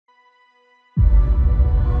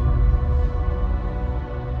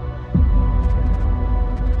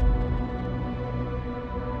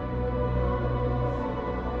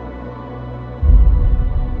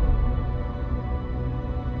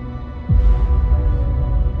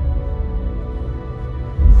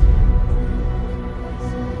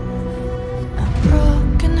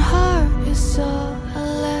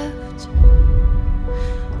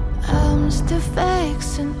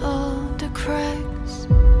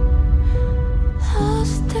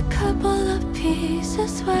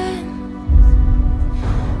pieces when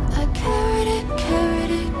I carried it,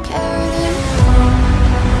 carried it, carried it home.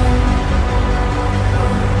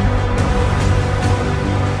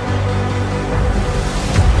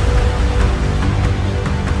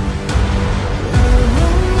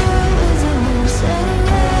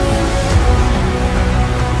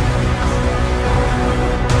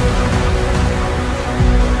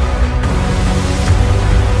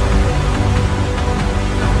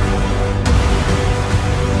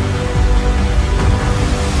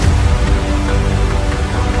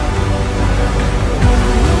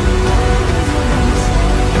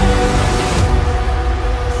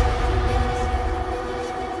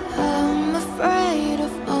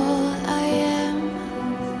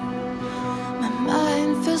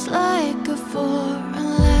 Like a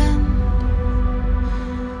foreign land,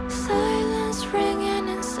 silence ringing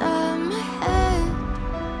inside my head.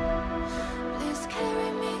 Please carry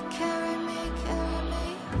me, carry me, carry me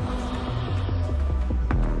home.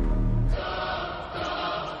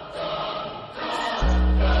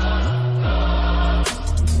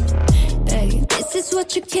 Hey, this is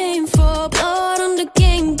what you came for. Blood on the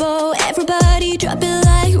game bowl. Everybody drop it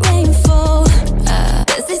like rainfall.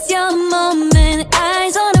 This is your moment.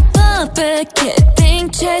 Eyes on a puppet, keeping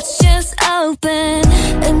church just open,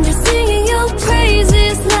 and you're singing your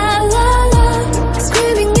praises, la la la,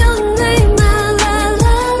 screaming your name, la la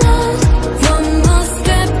la la. One more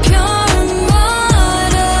step, you're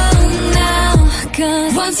immortal now.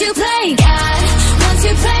 'Cause once you play God, once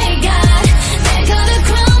you play God, they're gonna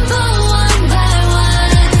crumble one by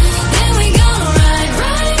one. Then we gonna ride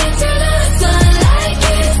right into the sun like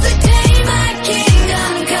it's the day my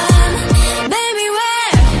kingdom come. Baby,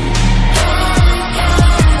 where?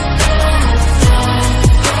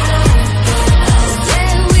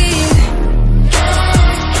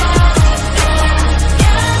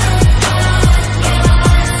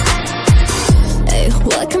 Hey,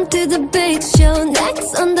 welcome to the big show. Next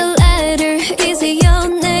on the ladder, is your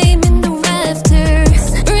name in the rafters?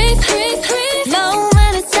 Breathe, breathe, breathe. No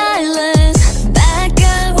man is silence. Bad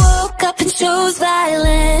guy woke up and chose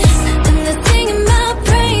violence, and they're singing my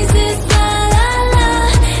praises, la la la,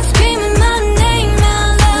 screaming my name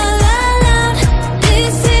out, la la la.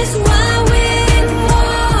 This is why we're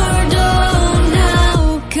immortal now.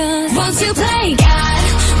 'Cause once you play God,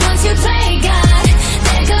 once you play God,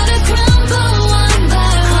 they're gonna crumble one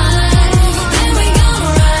by one. Then we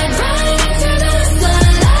gonna ride right into the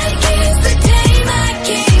sun like it's the day my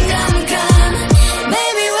kingdom come.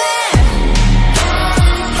 Baby, where?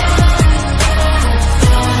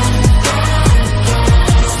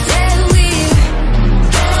 Said we.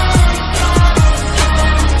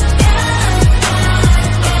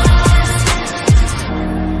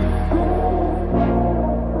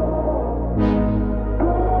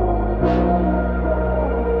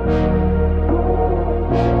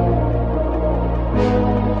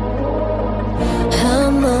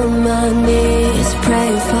 I'm on my knees,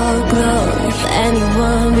 praying for glory.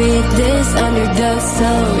 Anyone read this underdog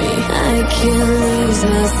story? I can't lose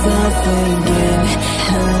myself again.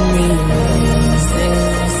 Help me.